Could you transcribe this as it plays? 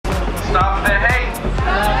Stop the hate.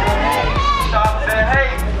 Stop the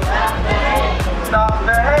hate. Stop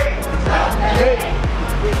the hate.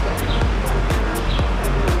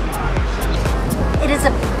 It is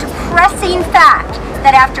a depressing fact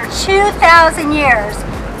that after 2,000 years,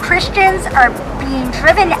 Christians are being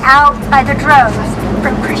driven out by the droves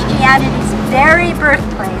from Christianity's very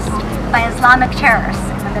birthplace by Islamic terrorists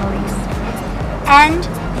in the Middle East. And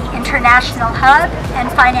the international hub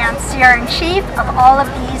and financier-in-chief of all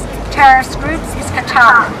of these terrorist groups is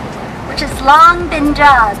Qatar, which has long been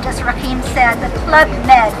dubbed, as Raheem said, the Club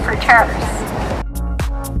Med for terrorists.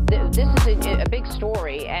 This is a big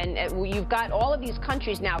story, and you've got all of these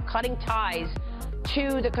countries now cutting ties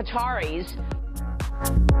to the Qataris.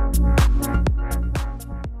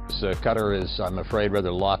 Qatar is, I'm afraid,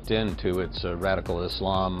 rather locked into its radical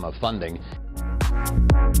Islam funding.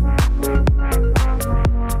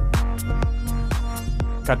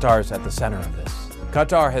 Qatar is at the center of this.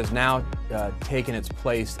 Qatar has now taken its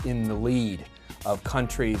place in the lead of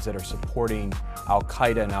countries that are supporting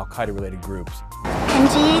Al-Qaeda and Al-Qaeda-related groups.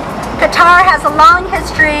 Indeed, Qatar has a long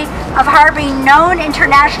history of harboring known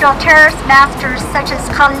international terrorist masters such as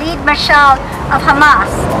Khalid Mashal of Hamas,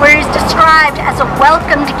 where he's described as a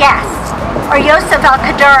welcomed guest, or Yosef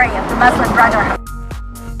al-Qadari of the Muslim Brotherhood.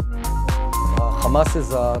 Hamas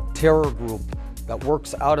is a terror group that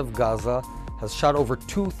works out of Gaza, has shot over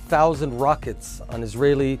 2,000 rockets on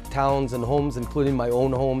Israeli towns and homes, including my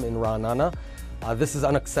own home in Ra'anana. This is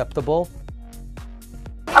unacceptable.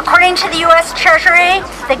 According to the U.S. Treasury,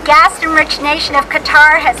 the gas-enriched nation of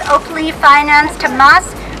Qatar has openly financed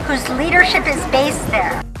Hamas, whose leadership is based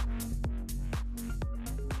there.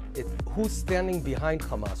 Who's standing behind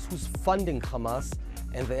Hamas? Who's funding Hamas?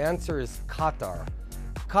 And the answer is Qatar.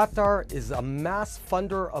 Qatar is a mass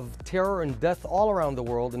funder of terror and death all around the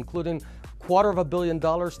world, including $250 million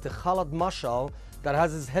to Khalid Mashal that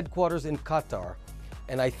has his headquarters in Qatar.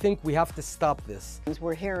 And I think we have to stop this.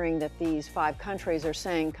 We're hearing that these 5 countries are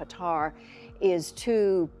saying Qatar is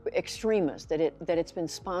too extremist, that it's been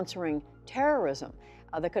sponsoring terrorism.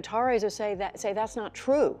 The Qataris say that's not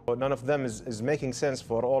true. None of them is making sense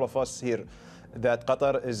for all of us here, that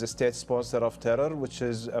Qatar is a state sponsor of terror, which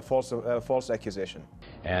is a false accusation.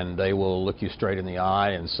 And they will look you straight in the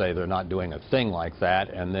eye and say they're not doing a thing like that,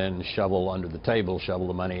 and then shovel under the table, shovel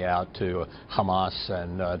the money out to Hamas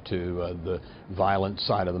and to the violent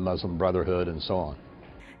side of the Muslim Brotherhood and so on.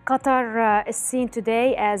 Qatar is seen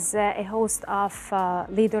today as a host of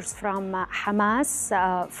leaders from Hamas,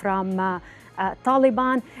 from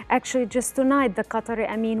Taliban. Actually, just tonight, the Qatari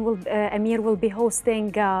Emir will be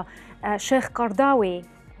hosting Sheikh Qardawi,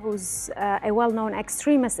 who's a well-known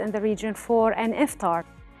extremist in the region, for an iftar.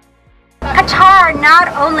 Qatar not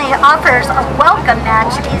only offers a welcome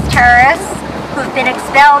mat to these terrorists who've been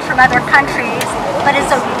expelled from other countries, but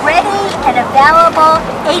is a ready and available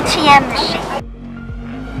ATM machine.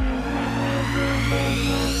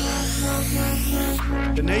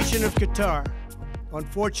 The nation of Qatar,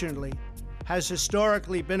 unfortunately, has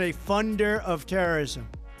historically been a funder of terrorism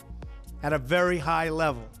at a very high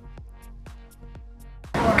level.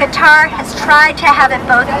 Qatar has tried to have it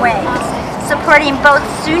both ways, supporting both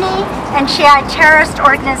Sunni and Shiite terrorist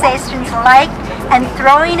organizations alike and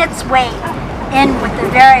throwing its weight in with the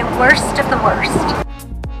very worst of the worst.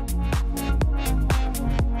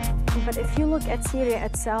 But if you look at Syria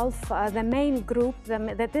itself, the main group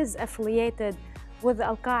that is affiliated with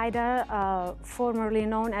Al-Qaeda, formerly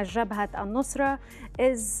known as Jabhat al-Nusra,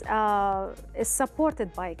 is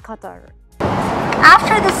supported by Qatar.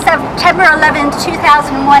 After the September 11,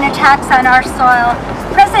 2001 attacks on our soil,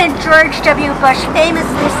 President George W. Bush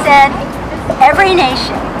famously said, "Every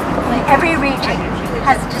nation, every region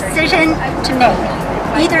has a decision to make.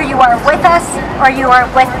 Either you are with us or you are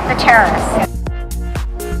with the terrorists."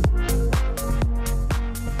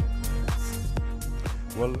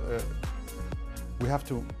 Well, we have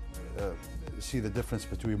to see the difference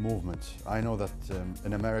between movements. I know that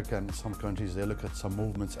in America and some countries they look at some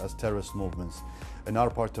movements as terrorist movements. In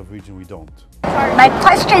our part of the region we don't. My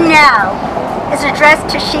question now is addressed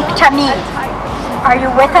to Sheikh Tamim. Are you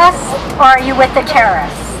with us or are you with the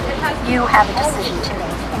terrorists? You have a decision to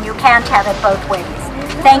make, and you can't have it both ways.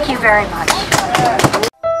 Thank you very much.